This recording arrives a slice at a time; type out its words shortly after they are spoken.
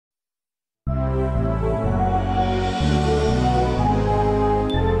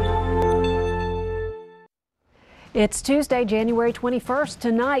It's Tuesday, January 21st.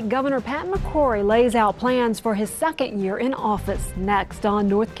 Tonight, Governor Pat McCrory lays out plans for his second year in office. Next on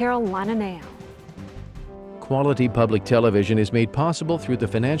North Carolina Now. Quality public television is made possible through the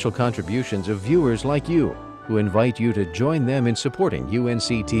financial contributions of viewers like you, who invite you to join them in supporting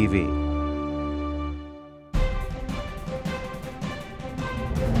UNC-TV.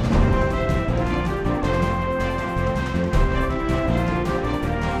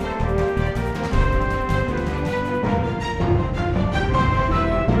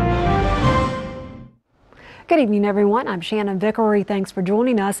 Good evening, everyone. I'm Shannon Vickery. Thanks for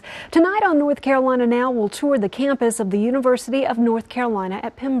joining us. Tonight on North Carolina Now, we'll tour the campus of the University of North Carolina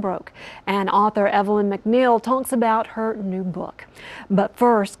at Pembroke. And author Evelyn McNeil talks about her new book. But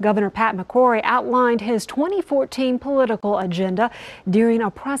first, Governor Pat McCrory outlined his 2014 political agenda during a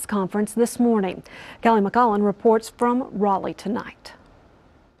press conference this morning. Kelly McCullen reports from Raleigh tonight.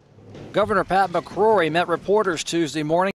 Governor Pat McCrory met reporters Tuesday morning